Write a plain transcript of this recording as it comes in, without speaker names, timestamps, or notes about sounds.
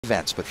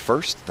events, but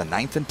first, the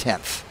 9th and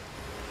 10th.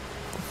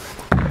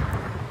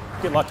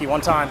 Get lucky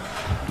one time.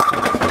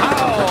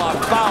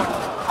 Oh,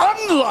 about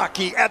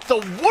unlucky at the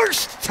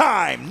worst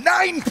time.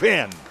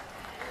 9-pin.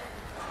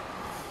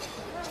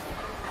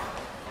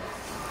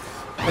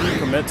 How do you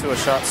commit to a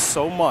shot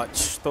so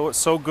much, throw it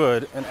so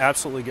good, and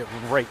absolutely get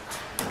raked?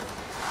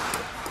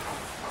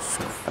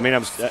 I mean,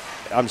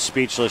 I'm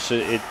speechless.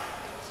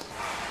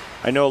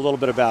 I know a little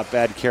bit about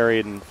bad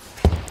carrying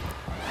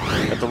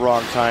at the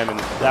wrong time, and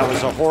that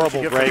was a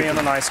horrible break. Being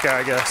the nice guy,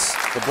 I guess.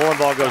 The bowling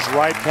ball goes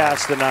right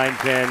past the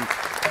 9-pin.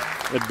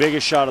 The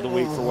biggest shot of the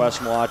week for Wes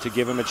Malott to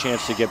give him a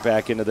chance to get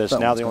back into this.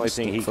 Now the only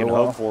thing he can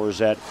hope for is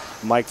that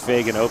Mike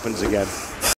Fagan opens again.